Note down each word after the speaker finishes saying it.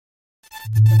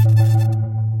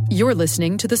You're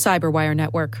listening to the Cyberwire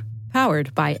Network,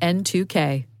 powered by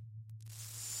N2K.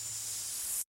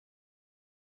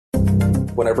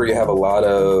 Whenever you have a lot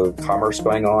of commerce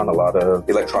going on, a lot of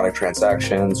electronic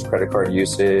transactions, credit card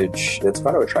usage, it's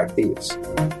going to attract thieves.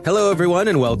 Hello, everyone,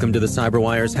 and welcome to the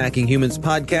CyberWire's Hacking Humans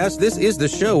podcast. This is the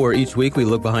show where each week we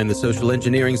look behind the social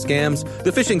engineering scams,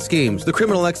 the phishing schemes, the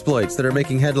criminal exploits that are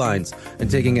making headlines and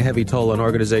taking a heavy toll on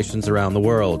organizations around the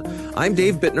world. I'm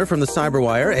Dave Bittner from the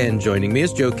CyberWire, and joining me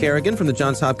is Joe Carrigan from the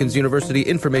Johns Hopkins University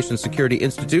Information Security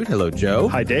Institute. Hello, Joe.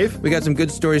 Hi, Dave. We got some good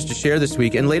stories to share this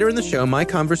week, and later in the show, my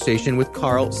conversation with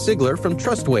Carl Sigler from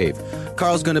TrustWave.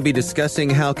 Carl's going to be discussing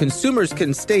how consumers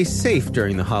can stay safe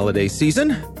during the holiday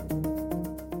season.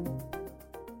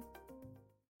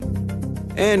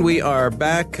 And we are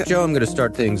back. Joe, I'm going to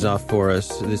start things off for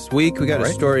us this week. We got a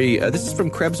story. This is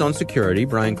from Krebs on Security,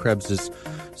 Brian Krebs'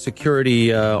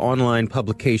 security online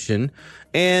publication.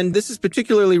 And this is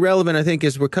particularly relevant, I think,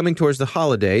 as we're coming towards the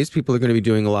holidays. People are going to be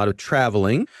doing a lot of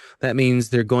traveling. That means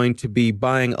they're going to be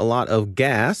buying a lot of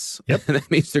gas. Yep. That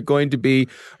means they're going to be,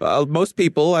 most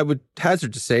people, I would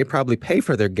hazard to say, probably pay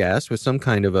for their gas with some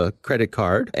kind of a credit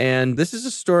card. And this is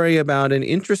a story about an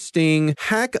interesting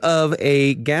hack of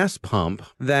a gas pump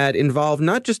that involved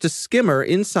not just a skimmer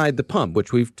inside the pump,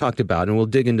 which we've talked about, and we'll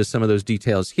dig into some of those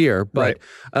details here. But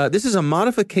this is a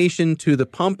modification to the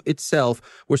pump itself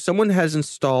where someone has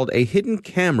installed a hidden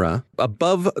camera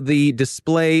above the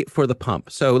display for the pump.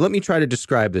 So let me try to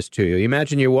describe this to you.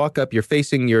 Imagine you walk up, you're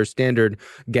facing your standard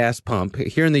gas pump.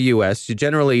 Here in the U.S.,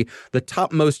 generally the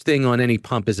topmost thing on any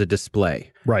pump is a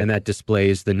display. Right. And that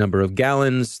displays the number of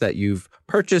gallons that you've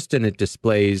purchased, and it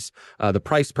displays the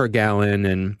price per gallon.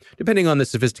 And depending on the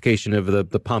sophistication of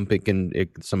the pump,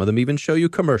 some of them even show you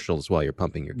commercials while you're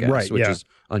pumping your gas, which is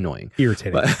annoying.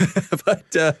 Irritating.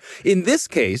 But in this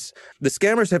case, the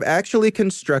scammers have actually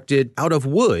constructed out of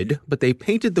wood, but they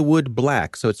painted the wood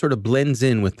black, so it sort of blends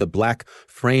in with the black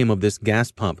frame of this gas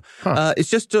pump.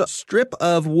 It's just a strip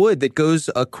of wood that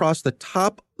goes across the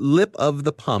top lip of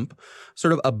the pump,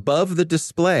 sort of above the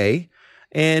display,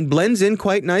 and blends in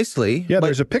quite nicely. Yeah,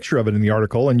 there's a picture of it in the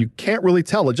article, and you can't really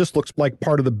tell. It just looks like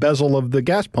part of the bezel of the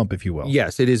gas pump, if you will.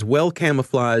 Yes, it is well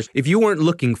camouflaged. If you weren't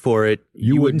looking for it,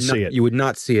 you wouldn't see it. You would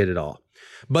not see it at all.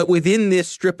 But within this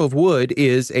strip of wood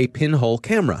is a pinhole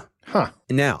camera.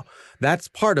 Now, that's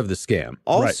part of the scam.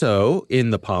 Also,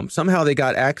 in the pump, somehow they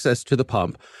got access to the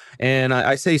pump. And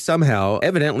I say somehow,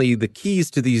 evidently the keys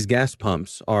to these gas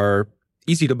pumps are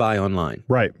easy to buy online.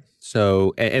 Right.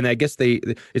 So, and I guess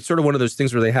it's sort of one of those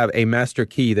things where they have a master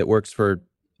key that works for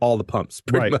all the pumps.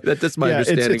 Right. That's my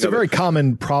understanding. It's a very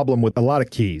common problem with a lot of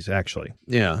keys, actually.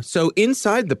 Yeah. So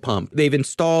inside the pump, they've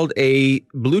installed a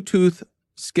Bluetooth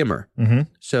skimmer. Mm-hmm.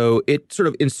 So it sort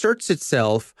of inserts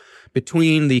itself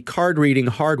between the card reading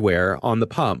hardware on the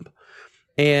pump.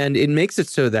 And it makes it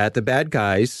so that the bad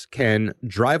guys can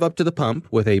drive up to the pump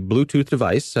with a Bluetooth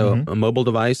device, so a mobile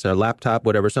device, a laptop,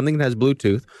 whatever, something that has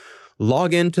Bluetooth,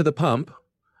 log into the pump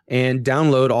and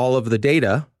download all of the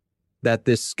data that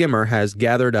this skimmer has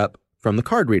gathered up from the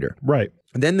card reader. Right.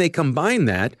 And then they combine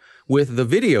that with the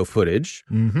video footage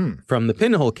from the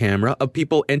pinhole camera of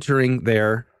people entering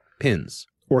their PINs.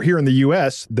 Or here in the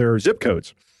U.S., their zip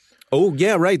codes. Oh,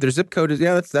 yeah, right. Their zip code is,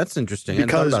 that's interesting.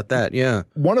 Because I hadn't thought about that, yeah.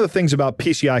 One of the things about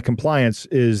PCI compliance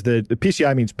is that the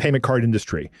PCI means payment card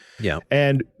industry. Yeah.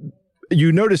 And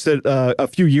you notice that a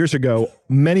few years ago,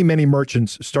 many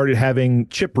merchants started having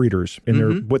chip readers in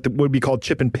their what would be called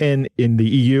chip and pin in the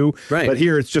EU. Right. But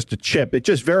here it's just a chip. It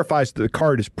just verifies that the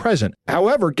card is present.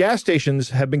 However, gas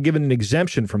stations have been given an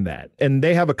exemption from that, and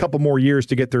they have a couple more years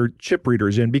to get their chip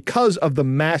readers in because of the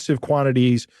massive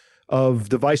quantities of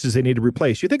devices they need to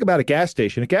replace. You think about a gas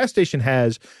station. A gas station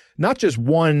has not just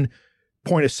one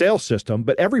point of sale system,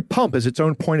 but every pump has its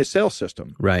own point of sale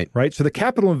system. Right. So the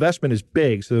capital investment is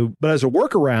big. But as a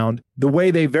workaround, the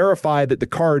way they verify that the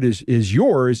card is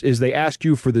yours is they ask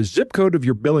you for the zip code of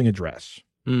your billing address.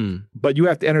 But you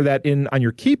have to enter that in on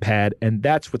your keypad, and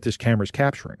that's what this camera is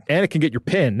capturing. And it can get your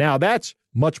PIN. Now, that's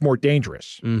much more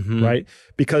dangerous, right?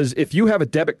 Because if you have a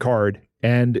debit card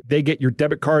and they get your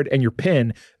debit card and your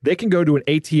PIN, they can go to an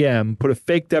ATM, put a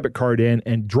fake debit card in,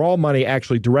 and draw money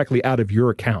actually directly out of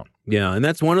your account. Yeah, and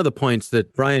that's one of the points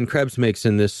that Brian Krebs makes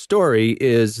in this story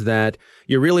is that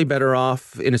you're really better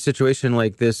off in a situation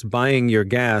like this buying your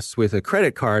gas with a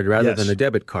credit card rather than a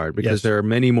debit card because there are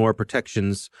many more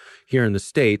protections here in the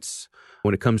States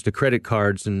when it comes to credit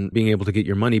cards and being able to get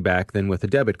your money back than with a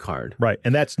debit card. Right.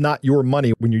 And that's not your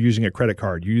money when you're using a credit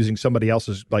card. You're using somebody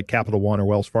else's, like Capital One or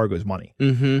Wells Fargo's money.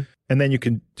 Mm-hmm. And then you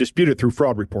can dispute it through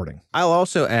fraud reporting. I'll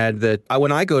also add that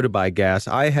when I go to buy gas,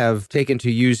 I have taken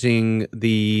to using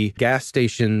the gas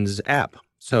station's app.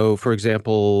 So, for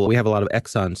example, we have a lot of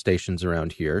Exxon stations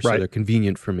around here, so they're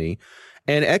convenient for me.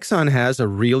 And Exxon has a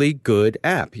really good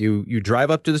app. You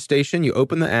drive up to the station, you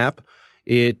open the app,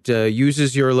 it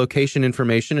uses your location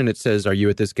information, and it says, "Are you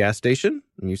at this gas station?"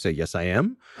 And you say, "Yes, I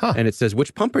am." And it says,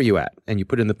 "Which pump are you at?" And you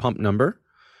put in the pump number,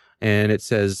 and it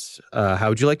says, "How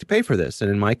would you like to pay for this?" And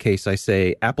in my case, I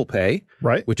say Apple Pay,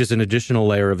 which is an additional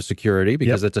layer of security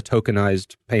because it's a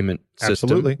tokenized payment system.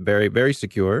 Absolutely. Very, very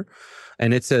secure.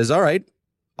 And it says, "All right,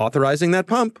 authorizing that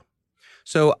pump."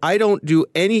 So I don't do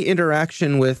any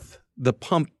interaction with the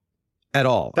pump at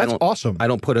all. That's awesome. I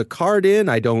don't put a card in.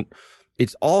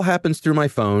 It all happens through my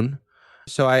phone.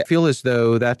 So I feel as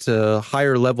though that's a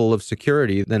higher level of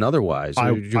security than otherwise.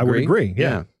 I would agree.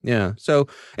 Yeah. So,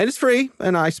 and it's free.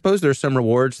 And I suppose there's some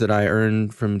rewards that I earn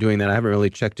from doing that. I haven't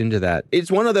really checked into that. It's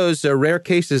one of those rare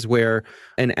cases where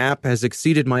an app has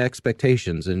exceeded my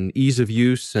expectations in ease of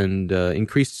use and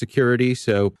increased security.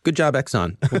 So good job,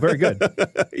 Exxon. Well, very good.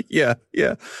 Yeah.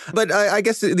 But I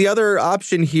guess the other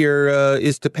option here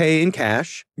is to pay in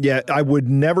cash. Yeah, I would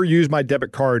never use my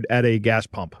debit card at a gas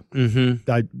pump. Mm-hmm.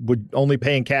 I would only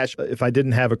pay in cash if I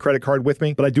didn't have a credit card with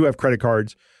me, but I do have credit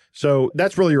cards. So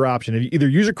that's really your option. If you either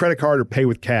use a credit card or pay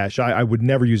with cash. I would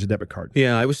never use a debit card.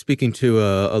 Yeah, I was speaking to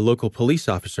a local police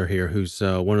officer here who's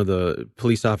one of the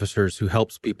police officers who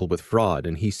helps people with fraud.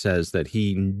 And he says that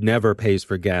he never pays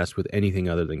for gas with anything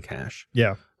other than cash.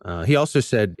 Yeah. He also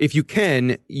said, if you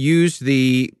can, use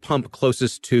the pump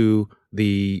closest to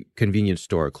the convenience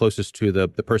store, closest to the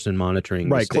person monitoring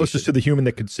the station. Closest to the human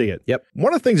that could see it. Yep.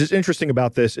 One of the things that's interesting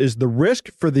about this is the risk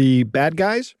for the bad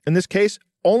guys, in this case,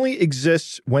 only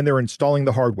exists when they're installing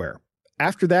the hardware.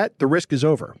 After that, the risk is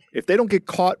over. If they don't get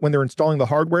caught when they're installing the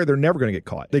hardware, they're never going to get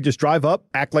caught. They just drive up,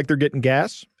 act like they're getting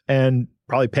gas, and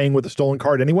probably paying with a stolen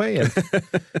card anyway,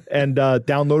 and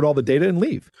download all the data and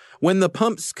leave. When the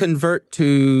pumps convert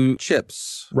to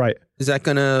chips, is that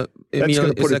going to... That's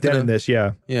going to put a dent in this,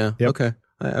 yeah. Yeah, yep. Okay.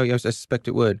 I suspect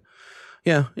it would.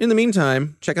 Yeah. In the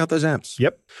meantime, check out those apps.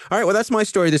 Yep. All right. Well, that's my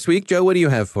story this week. Joe, what do you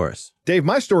have for us? Dave,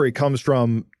 my story comes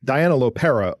from Diana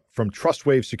Lopera from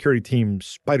TrustWave security team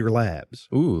Spider Labs.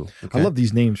 Ooh. Okay. I love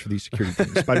these names for these security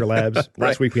teams. Spider Labs.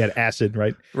 Last week we had Acid,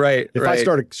 right? Right. If I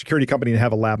start a security company and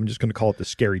have a lab, I'm just going to call it the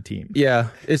Scary Team. Yeah.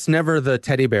 It's never the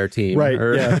teddy bear team. Right.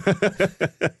 Yeah.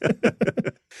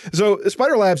 So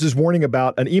Spider Labs is warning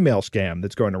about an email scam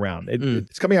that's going around.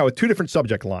 It's coming out with two different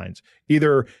subject lines.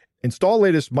 Either install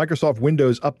latest Microsoft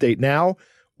Windows update now,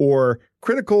 or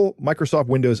critical Microsoft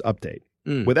Windows update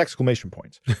with exclamation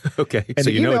points. Okay. And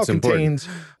so the email contains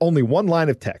only one line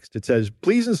of text. It says,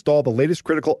 please install the latest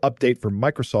critical update for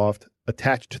Microsoft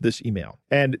attached to this email.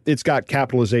 And it's got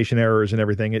capitalization errors and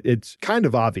everything. It's kind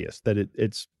of obvious that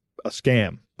it's a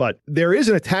scam. But there is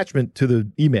an attachment to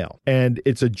the email, and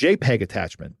it's a JPEG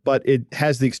attachment, but it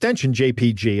has the extension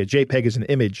JPG. A JPEG is an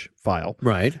image file.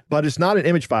 Right. But it's not an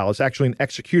image file. It's actually an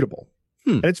executable.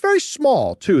 And it's very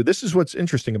small, too. This is what's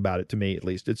interesting about it, to me, at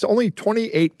least. It's only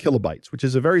 28 kilobytes, which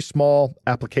is a very small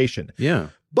application. Yeah.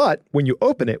 But when you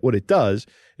open it, what it does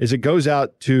is it goes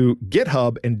out to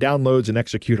GitHub and downloads an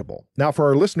executable. Now, for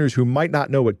our listeners who might not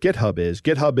know what GitHub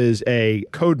is a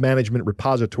code management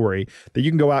repository that you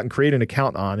can go out and create an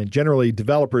account on. And generally,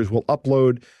 developers will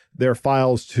upload their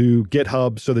files to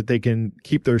GitHub so that they can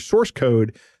keep their source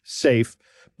code safe.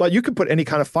 But you can put any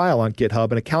kind of file on GitHub,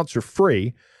 and accounts are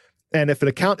free. And if an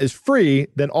account is free,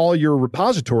 then all your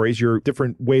repositories, your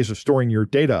different ways of storing your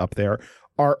data up there,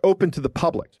 are open to the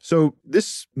public. So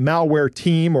this malware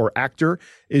team or actor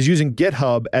is using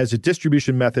GitHub as a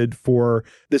distribution method for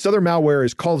this other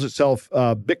malware. Calls itself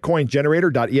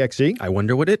bitcoingenerator.exe. I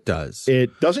wonder what it does.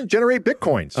 It doesn't generate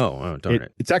bitcoins. Oh, darn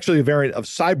it. It's actually a variant of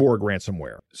Cyborg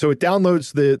ransomware. So it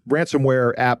downloads the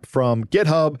ransomware app from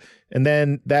GitHub, and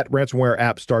then that ransomware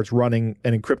app starts running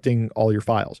and encrypting all your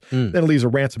files. Then it leaves a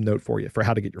ransom note for you for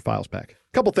how to get your files back.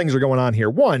 A couple things are going on here.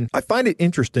 One, I find it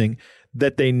interesting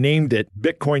that they named it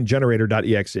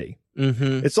bitcoingenerator.exe.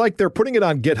 It's like they're putting it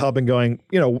on GitHub and going,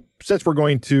 since we're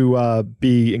going to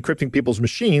be encrypting people's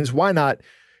machines, why not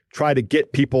try to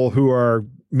get people who are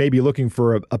maybe looking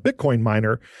for a Bitcoin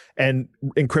miner and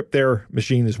encrypt their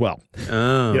machine as well?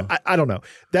 Oh. I don't know.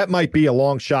 That might be a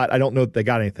long shot. I don't know that they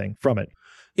got anything from it.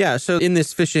 Yeah, so in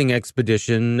this phishing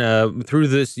expedition, through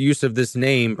this use of this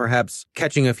name, perhaps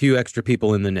catching a few extra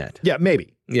people in the net. Yeah,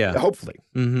 maybe. Yeah. Hopefully.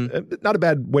 Not a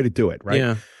bad way to do it, right?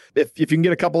 Yeah. If you can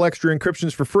get a couple extra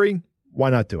encryptions for free, why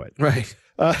not do it? Right.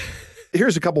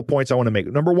 Here's a couple points I want to make.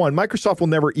 Number one, Microsoft will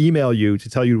never email you to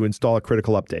tell you to install a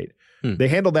critical update. They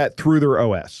handle that through their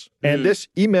OS. And this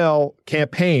email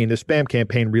campaign, the spam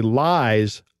campaign,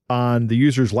 relies on the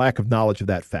user's lack of knowledge of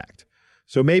that fact.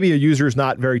 So maybe a user is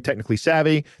not very technically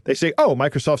savvy. They say, oh,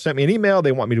 Microsoft sent me an email.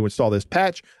 They want me to install this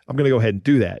patch. I'm going to go ahead and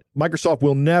do that. Microsoft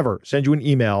will never send you an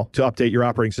email to update your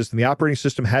operating system. The operating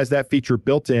system has that feature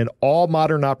built in. All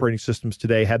modern operating systems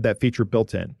today have that feature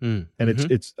built in. And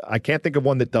it's I can't think of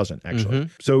one that doesn't, actually.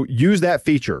 So use that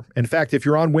feature. In fact, if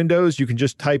you're on Windows, you can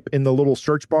just type in the little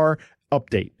search bar,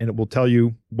 update, and it will tell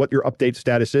you what your update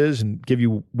status is and give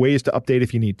you ways to update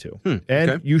if you need to.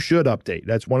 And you should update.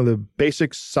 That's one of the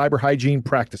basic cyber hygiene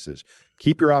practices.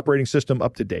 Keep your operating system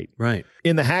up to date. Right.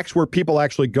 In the hacks where people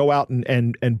actually go out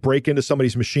and break into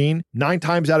somebody's machine, 9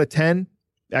 times out of 10,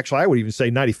 actually I would even say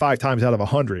 95 times out of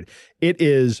 100, it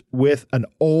is with an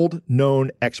old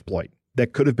known exploit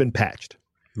that could have been patched.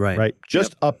 Right.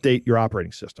 Just update your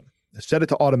operating system. Set it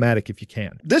to automatic if you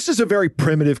can. This is a very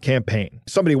primitive campaign.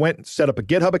 Somebody went and set up a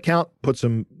GitHub account, put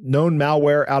some known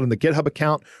malware out in the GitHub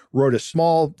account, wrote a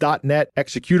small .NET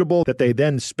executable that they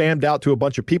then spammed out to a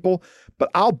bunch of people.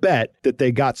 But I'll bet that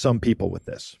they got some people with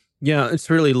this. Yeah, it's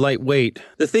really lightweight.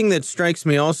 The thing that strikes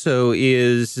me also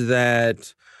is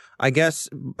that I guess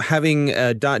having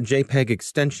a .jpeg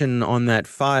extension on that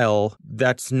file,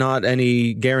 that's not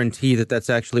any guarantee that that's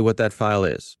actually what that file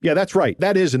is. Yeah, that's right.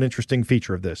 That is an interesting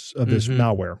feature of this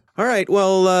malware. All right.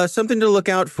 Well, something to look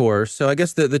out for. So I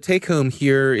guess the take home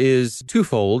here is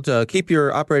twofold. Keep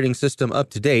your operating system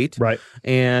up to date. Right.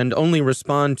 And only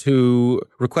respond to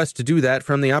requests to do that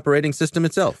from the operating system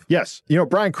itself. Yes. You know,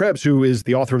 Brian Krebs, who is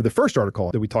the author of the first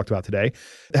article that we talked about today,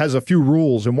 has a few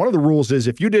rules. And one of the rules is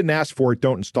if you didn't ask for it,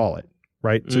 don't install it.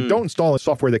 Right. So don't install a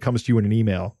software that comes to you in an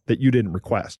email that you didn't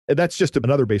request. That's just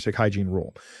another basic hygiene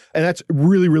rule. And that's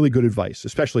really, really good advice,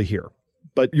 especially here.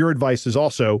 But your advice is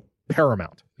also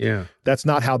paramount. Yeah. That's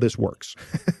not how this works.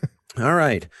 All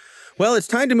right. Well, it's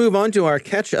time to move on to our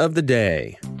catch of the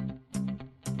day.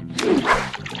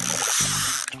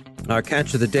 Our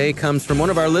catch of the day comes from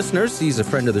one of our listeners. He's a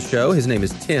friend of the show. His name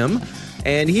is Tim.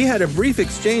 And he had a brief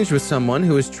exchange with someone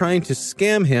who was trying to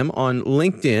scam him on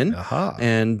LinkedIn.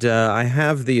 And I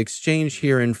have the exchange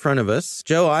here in front of us.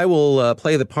 Joe, I will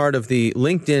play the part of the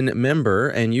LinkedIn member,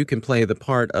 and you can play the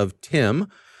part of Tim.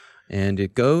 And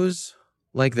it goes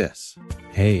like this.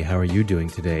 Hey, how are you doing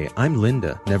today? I'm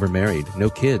Linda, never married, no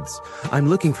kids. I'm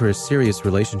looking for a serious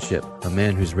relationship, a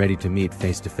man who's ready to meet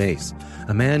face to face,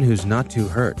 a man who's not too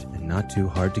hurt and not too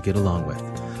hard to get along with.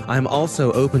 I'm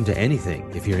also open to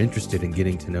anything. If you're interested in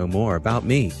getting to know more about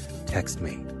me, text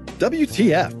me.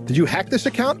 WTF? Did you hack this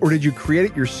account or did you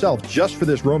create it yourself just for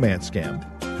this romance scam?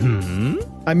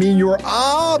 I mean, you're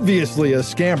obviously a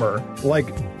scammer.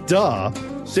 Like, duh.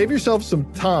 Save yourself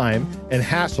some time and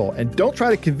hassle and don't try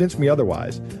to convince me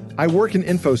otherwise. I work in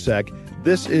InfoSec.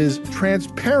 This is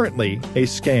transparently a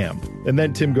scam. And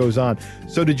then Tim goes on.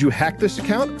 So did you hack this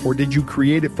account or did you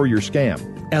create it for your scam?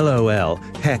 LOL.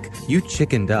 Heck, you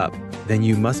chickened up. Then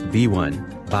you must be one.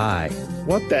 Bye.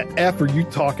 What the F are you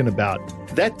talking about?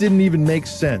 That didn't even make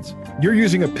sense. You're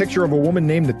using a picture of a woman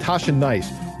named Natasha Nice.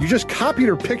 You just copied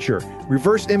her picture.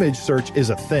 Reverse image search is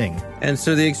a thing. And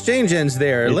so the exchange ends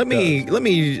there. Let me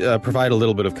provide a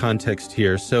little bit of context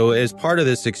here. So as part of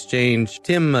this exchange,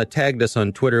 Tim tagged us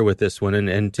on Twitter with this one,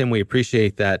 and Tim, we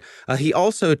appreciate that. He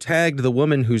also tagged the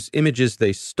woman whose images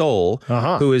they stole,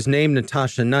 who is named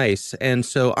Natasha Nice. And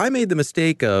so I made the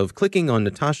mistake of clicking on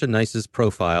Natasha Nice's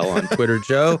profile on Twitter,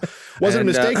 Joe. Was it a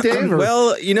mistake, Dave?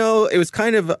 Well, you know, it was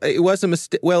a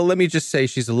mistake. Well, let me just say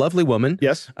she's a lovely woman.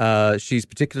 Yes. She's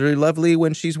particularly lovely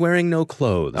when she's wearing no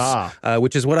clothes,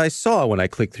 which is what I saw when I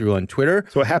clicked through on Twitter.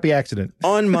 So a happy accident.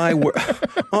 On my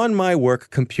work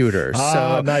computer.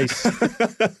 Nice.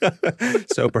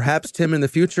 So perhaps, Tim, in the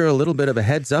future, a little bit of a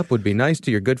heads up would be nice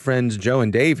to your good friends Joe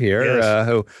and Dave here,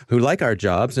 yes. Who like our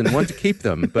jobs and want to keep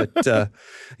them. But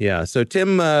yeah, so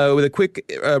Tim, with a quick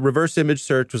reverse image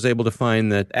search, was able to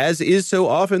find that, as is so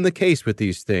often the case with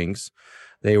these things,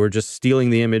 they were just stealing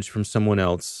the image from someone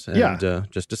else and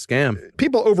just a scam.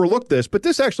 People overlook this, but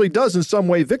this actually does in some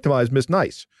way victimize Miss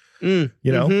Nice. You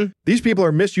know, these people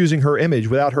are misusing her image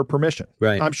without her permission.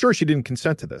 Right. I'm sure she didn't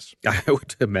consent to this. I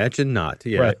would imagine not.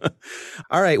 Yeah. Right.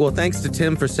 All right. Well, thanks to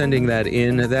Tim for sending that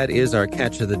in. That is our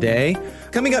catch of the day.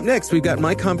 Coming up next, we've got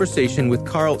my conversation with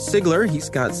Carl Sigler. He's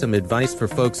got some advice for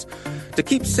folks to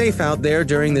keep safe out there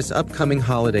during this upcoming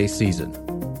holiday season.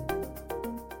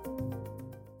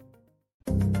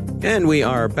 And we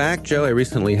are back. Joe, I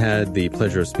recently had the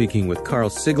pleasure of speaking with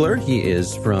Carl Sigler. He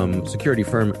is from security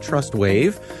firm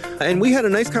TrustWave. And we had a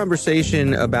nice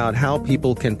conversation about how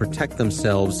people can protect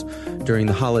themselves during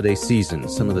the holiday season,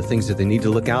 some of the things that they need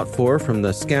to look out for from the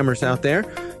scammers out there.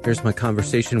 Here's my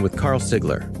conversation with Carl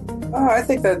Sigler. I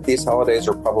think that these holidays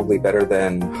are probably better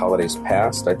than holidays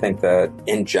past. I think that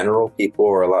in general, people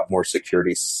are a lot more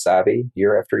security savvy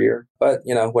year after year. But,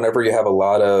 whenever you have a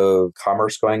lot of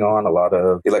commerce going on, a lot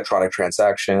of electronic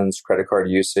transactions, credit card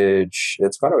usage,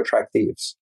 it's going to attract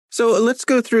thieves. So let's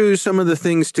go through some of the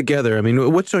things together. I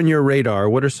mean, what's on your radar?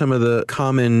 What are some of the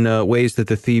common ways that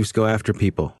the thieves go after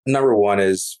people? Number one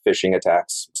is phishing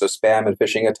attacks. So spam and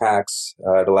phishing attacks,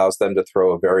 it allows them to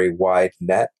throw a very wide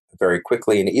net very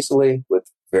quickly and easily with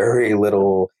very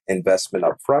little investment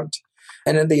up front.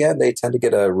 And in the end, they tend to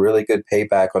get a really good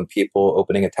payback on people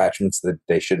opening attachments that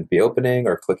they shouldn't be opening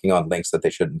or clicking on links that they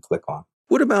shouldn't click on.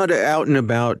 What about out and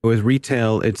about with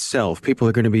retail itself? People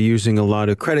are going to be using a lot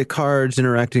of credit cards,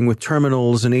 interacting with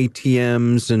terminals and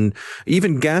ATMs and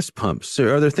even gas pumps.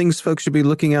 Are there things folks should be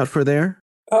looking out for there?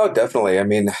 Oh, definitely. I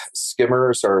mean,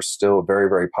 skimmers are still very,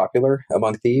 very popular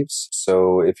among thieves.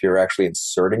 So if you're actually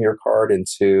inserting your card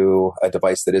into a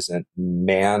device that isn't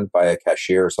manned by a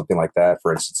cashier or something like that,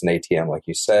 for instance, an ATM, like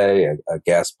you say, a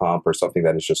gas pump or something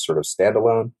that is just sort of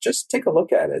standalone, just take a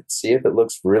look at it. See if it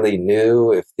looks really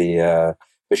new, if the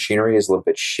machinery is a little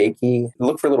bit shaky.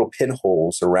 Look for little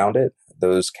pinholes around it.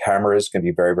 Those cameras can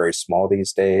be very, very small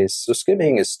these days. So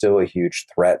skimming is still a huge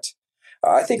threat.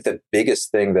 I think the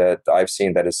biggest thing that I've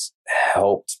seen that has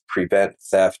helped prevent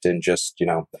theft and just,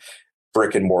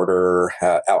 brick and mortar,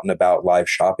 out and about live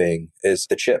shopping is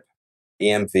the chip.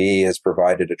 EMV has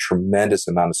provided a tremendous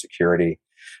amount of security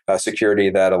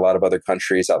that a lot of other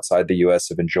countries outside the U.S.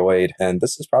 have enjoyed. And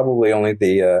this is probably only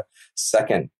the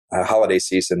second holiday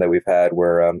season that we've had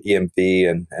where EMV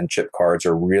and chip cards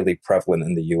are really prevalent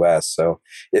in the U.S. So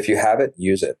if you have it,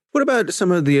 use it. What about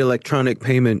some of the electronic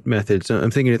payment methods?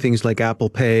 I'm thinking of things like Apple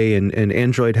Pay and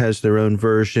Android has their own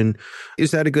version.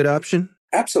 Is that a good option?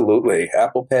 Absolutely.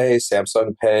 Apple Pay,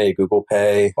 Samsung Pay, Google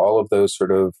Pay, all of those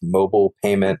sort of mobile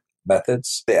payment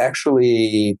methods, they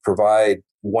actually provide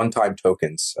one-time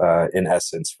tokens, in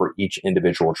essence, for each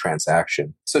individual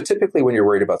transaction. So typically when you're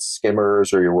worried about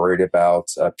skimmers or you're worried about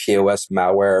POS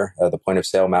malware, the point of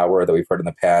sale malware that we've heard in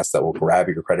the past that will grab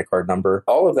your credit card number,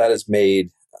 all of that is made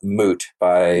moot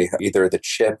by either the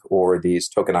chip or these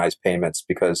tokenized payments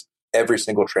because every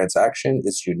single transaction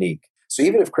is unique. So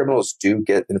even if criminals do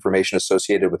get information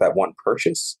associated with that one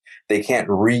purchase, they can't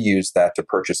reuse that to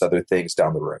purchase other things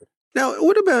down the road. Now,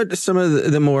 what about some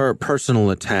of the more personal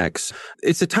attacks?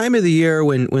 It's a time of the year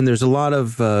when there's a lot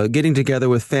of getting together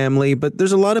with family, but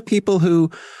there's a lot of people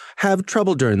who have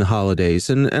trouble during the holidays.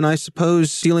 And I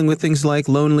suppose dealing with things like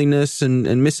loneliness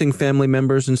and missing family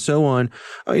members and so on,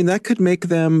 I mean, that could make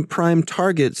them prime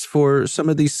targets for some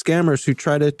of these scammers who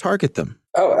try to target them.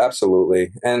 Oh,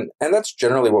 absolutely. And that's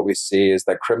generally what we see is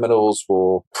that criminals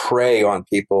will prey on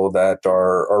people that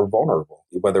are vulnerable,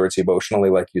 whether it's emotionally,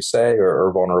 like you say, or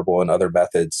vulnerable in other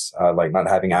methods, like not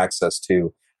having access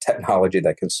to technology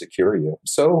that can secure you.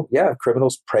 So yeah,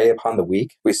 criminals prey upon the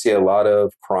weak. We see a lot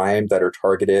of crime that are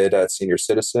targeted at senior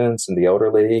citizens and the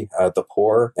elderly, the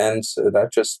poor, and that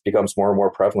just becomes more and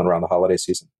more prevalent around the holiday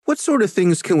season. What sort of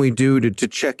things can we do to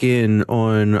check in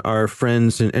on our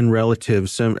friends and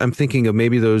relatives? I'm thinking of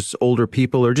maybe those older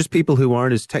people or just people who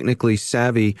aren't as technically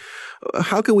savvy.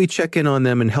 How can we check in on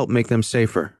them and help make them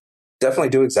safer? Definitely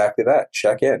do exactly that.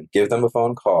 Check in, give them a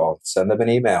phone call, send them an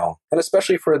email. And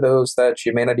especially for those that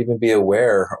you may not even be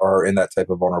aware are in that type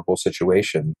of vulnerable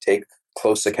situation, take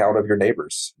close account of your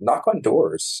neighbors, knock on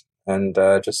doors, and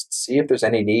just see if there's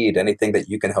any need, anything that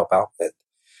you can help out with.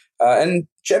 And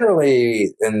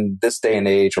generally, in this day and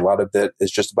age, a lot of it is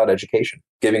just about education,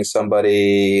 giving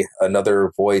somebody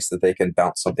another voice that they can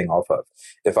bounce something off of.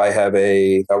 If I have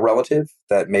a relative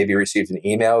that maybe received an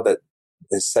email that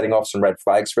is setting off some red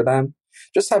flags for them,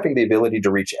 just having the ability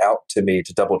to reach out to me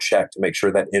to double check to make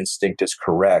sure that instinct is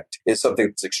correct is something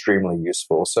that's extremely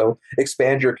useful. So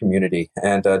expand your community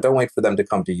and don't wait for them to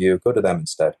come to you. Go to them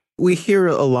instead. We hear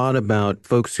a lot about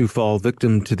folks who fall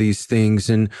victim to these things,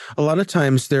 and a lot of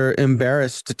times they're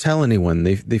embarrassed to tell anyone.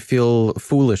 They feel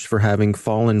foolish for having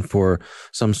fallen for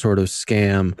some sort of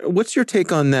scam. What's your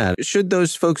take on that? Should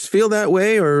those folks feel that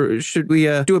way, or should we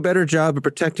do a better job of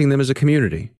protecting them as a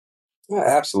community? Yeah,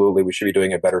 absolutely. We should be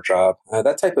doing a better job.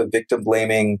 That type of victim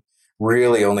blaming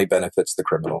really only benefits the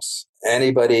criminals.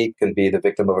 Anybody can be the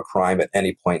victim of a crime at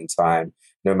any point in time.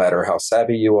 no matter how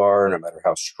savvy you are, no matter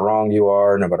how strong you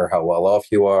are, no matter how well off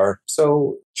you are.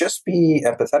 So just be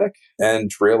empathetic and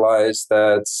realize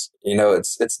that,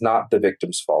 it's not the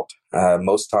victim's fault.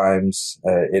 Most times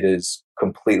it is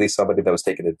completely somebody that was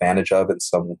taken advantage of in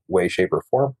some way, shape, or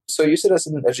form. So use it as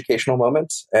an educational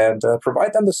moment and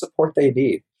provide them the support they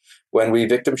need. When we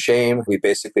victim shame, we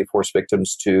basically force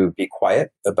victims to be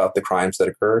quiet about the crimes that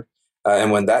occurred.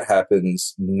 And when that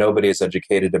happens, nobody is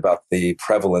educated about the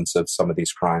prevalence of some of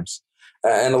these crimes.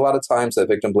 And a lot of times that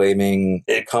victim blaming,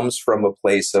 it comes from a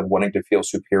place of wanting to feel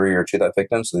superior to that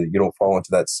victim so that you don't fall into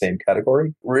that same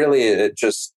category. Really, it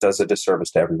just does a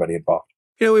disservice to everybody involved.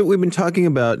 We've been talking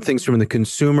about things from the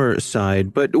consumer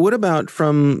side, but what about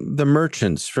from the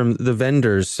merchants, from the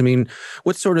vendors? I mean,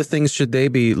 what sort of things should they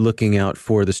be looking out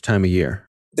for this time of year?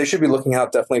 They should be looking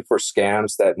out definitely for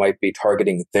scams that might be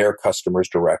targeting their customers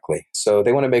directly. So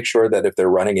they want to make sure that if they're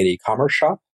running an e-commerce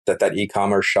shop, that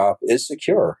e-commerce shop is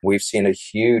secure. We've seen a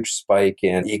huge spike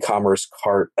in e-commerce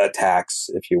cart attacks,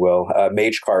 if you will.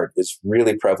 MageCart is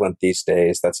really prevalent these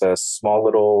days. That's a small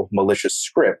little malicious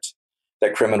script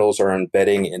that criminals are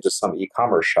embedding into some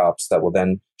e-commerce shops that will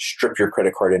then strip your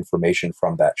credit card information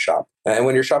from that shop. And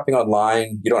when you're shopping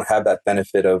online, you don't have that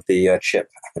benefit of the chip,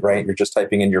 right? You're just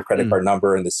typing in your credit card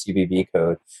number and the CVV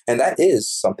code. And that is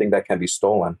something that can be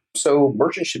stolen. So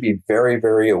merchants should be very,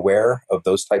 very aware of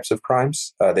those types of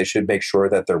crimes. They should make sure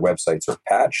that their websites are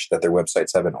patched, that their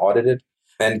websites have been audited,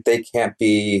 and they can't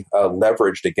be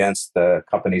leveraged against the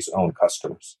company's own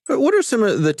customers. But what are some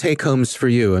of the take-homes for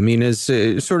you? I mean, as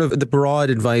sort of the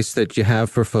broad advice that you have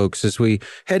for folks as we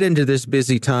head into this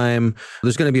busy time,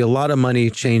 there's going to be a lot of money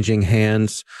changing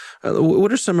hands.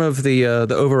 What are some of the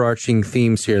overarching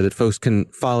themes here that folks can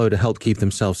follow to help keep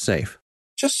themselves safe?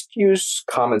 Just use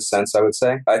common sense, I would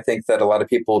say. I think that a lot of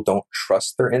people don't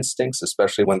trust their instincts,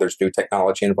 especially when there's new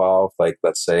technology involved. Like,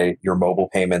 let's say your mobile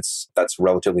payments, that's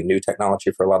relatively new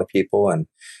technology for a lot of people, and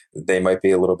they might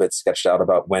be a little bit sketched out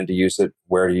about when to use it,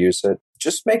 where to use it.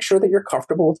 Just make sure that you're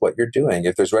comfortable with what you're doing.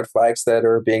 If there's red flags that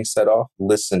are being set off,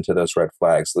 listen to those red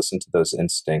flags, listen to those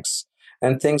instincts.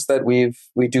 And things that we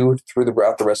do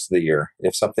throughout the rest of the year.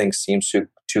 If something seems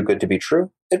too good to be true,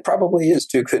 it probably is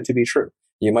too good to be true.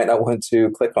 You might not want to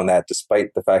click on that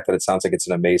despite the fact that it sounds like it's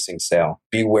an amazing sale.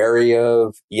 Be wary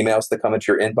of emails that come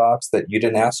into your inbox that you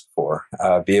didn't ask for.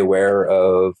 Be aware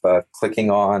of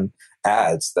clicking on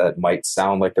ads that might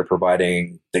sound like they're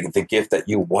providing the gift that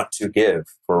you want to give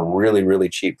for a really, really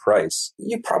cheap price.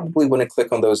 You probably wouldn't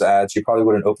click on those ads. You probably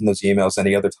wouldn't open those emails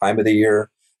any other time of the year.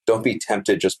 Don't be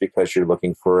tempted just because you're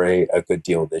looking for a good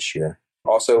deal this year.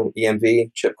 Also,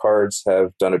 EMV, chip cards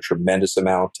have done a tremendous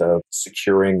amount of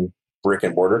securing brick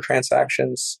and mortar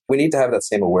transactions. We need to have that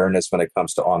same awareness when it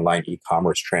comes to online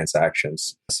e-commerce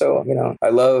transactions. So, I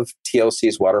love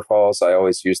TLC's waterfalls. I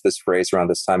always use this phrase around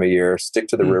this time of year. Stick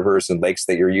to the rivers and lakes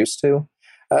that you're used to.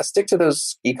 Stick to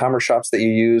those e-commerce shops that you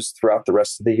use throughout the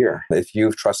rest of the year. If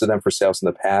you've trusted them for sales in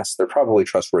the past, they're probably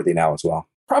trustworthy now as well.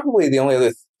 Probably the only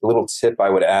other little tip I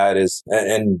would add is,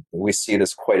 and we see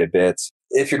this quite a bit,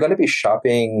 if you're going to be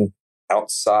shopping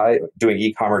outside, doing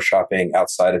e-commerce shopping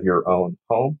outside of your own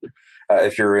home,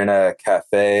 if you're in a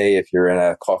cafe, if you're in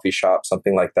a coffee shop,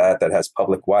 something like that has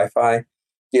public Wi-Fi,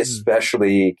 be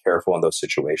especially careful in those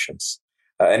situations.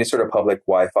 Any sort of public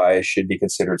Wi-Fi should be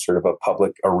considered sort of a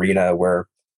public arena where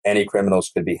any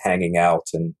criminals could be hanging out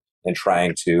and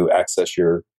trying to access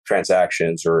your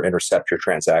transactions or intercept your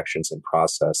transactions in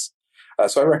process.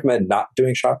 So I recommend not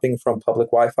doing shopping from public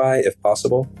Wi-Fi if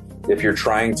possible. If you're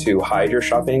trying to hide your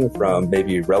shopping from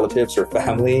maybe relatives or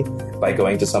family by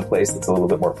going to some place that's a little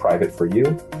bit more private for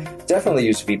you, definitely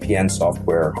use VPN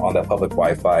software on that public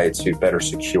Wi-Fi to better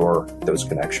secure those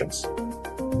connections.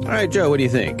 All right, Joe, what do you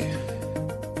think?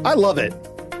 I love it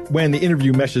when the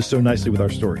interview meshes so nicely with our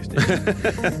stories.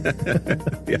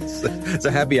 Yes, it's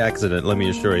a happy accident, let me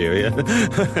assure you.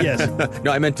 Yeah. Yes.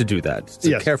 No, I meant to do that.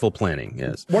 It's careful planning,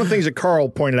 yes. One of the things that Carl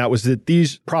pointed out was that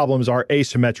these problems are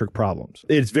asymmetric problems.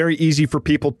 It's very easy for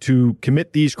people to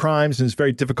commit these crimes, and it's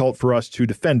very difficult for us to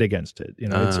defend against it.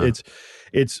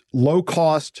 It's low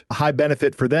cost, high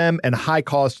benefit for them, and high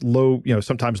cost, low,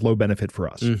 sometimes low benefit for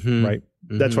us, right?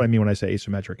 Mm-hmm. That's what I mean when I say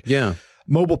asymmetric. Yeah.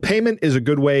 Mobile payment is a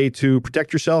good way to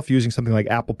protect yourself using something like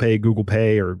Apple Pay, Google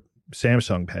Pay, or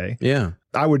Samsung Pay. Yeah.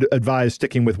 I would advise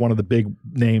sticking with one of the big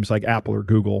names like Apple or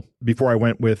Google before I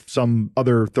went with some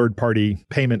other third-party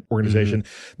payment organization.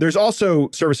 There's also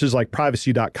services like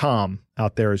privacy.com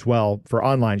out there as well for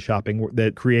online shopping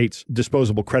that creates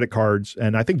disposable credit cards.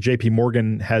 And I think JP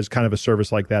Morgan has kind of a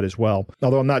service like that as well.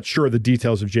 Although I'm not sure the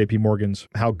details of JP Morgan's,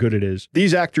 how good it is.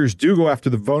 These actors do go after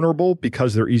the vulnerable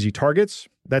because they're easy targets.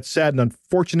 That's sad and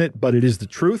unfortunate, but it is the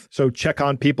truth. So check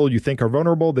on people you think are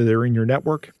vulnerable, that are in your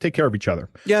network. Take care of each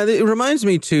other. Yeah, it reminds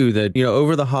me, too, that,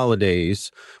 over the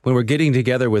holidays, when we're getting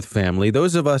together with family,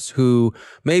 those of us who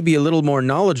may be a little more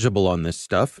knowledgeable on this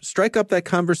stuff, strike up that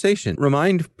conversation.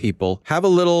 Remind people, have a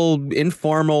little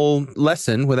informal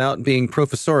lesson without being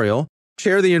professorial.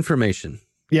 Share the information.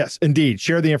 Yes, indeed.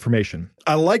 Share the information.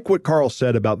 I like what Carl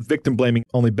said about victim blaming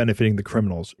only benefiting the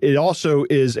criminals. It also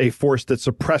is a force that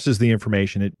suppresses the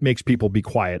information. It makes people be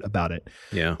quiet about it.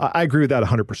 Yeah. I agree with that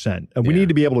 100%. And we need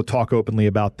to be able to talk openly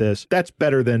about this. That's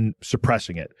better than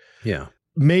suppressing it. Yeah.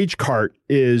 MageCart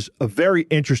is a very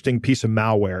interesting piece of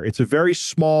malware. It's a very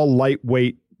small,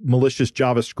 lightweight, malicious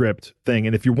JavaScript thing.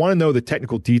 And if you want to know the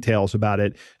technical details about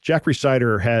it, Jack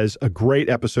Rhysider has a great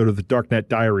episode of the Darknet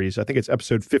Diaries. I think it's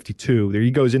episode 52. There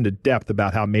he goes into depth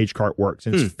about how MageCart works.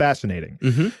 And it's fascinating.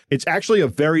 It's actually a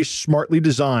very smartly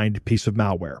designed piece of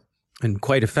malware. And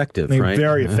quite effective, right?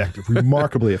 Very effective,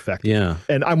 remarkably effective. Yeah.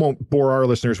 And I won't bore our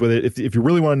listeners with it. If you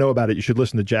really want to know about it, you should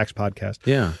listen to Jack's podcast.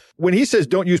 Yeah. When he says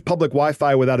don't use public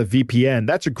Wi-Fi without a VPN,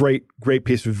 that's a great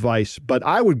piece of advice. But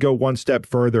I would go one step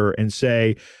further and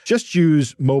say just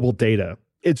use mobile data.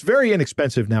 It's very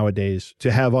inexpensive nowadays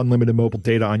to have unlimited mobile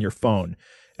data on your phone.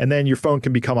 And then your phone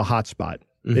can become a hotspot.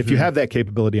 If you have that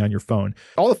capability on your phone.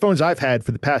 All the phones I've had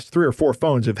for the past 3 or 4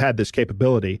 phones have had this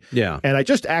capability. Yeah. And I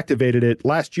just activated it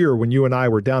last year when you and I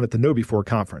were down at the KnowBe4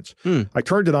 conference. I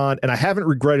turned it on and I haven't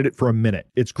regretted it for a minute.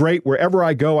 It's great. Wherever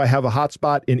I go, I have a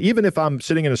hotspot. And even if I'm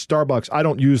sitting in a Starbucks, I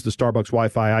don't use the Starbucks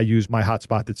Wi-Fi. I use my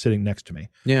hotspot that's sitting next to me.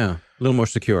 Yeah. A little more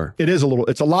secure. It's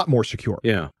a lot more secure.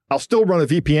 Yeah. I'll still run a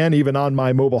VPN even on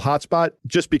my mobile hotspot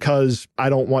just because I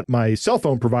don't want my cell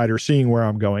phone provider seeing where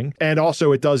I'm going. And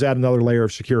also it does add another layer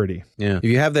of security. Yeah. If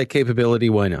you have that capability,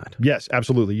 why not? Yes,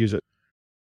 absolutely. Use it.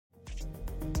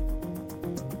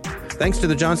 Thanks to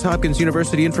the Johns Hopkins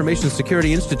University Information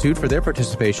Security Institute for their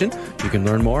participation. You can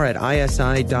learn more at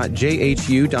isi.jhu.edu.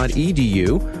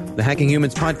 The Hacking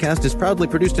Humans podcast is proudly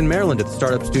produced in Maryland at the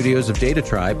startup studios of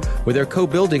DataTribe, where they're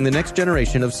co-building the next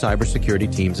generation of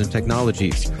cybersecurity teams and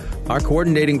technologies. Our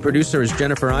coordinating producer is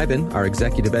Jennifer Iben. Our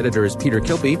executive editor is Peter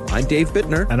Kilpie. I'm Dave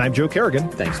Bittner. And I'm Joe Kerrigan.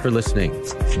 Thanks for listening.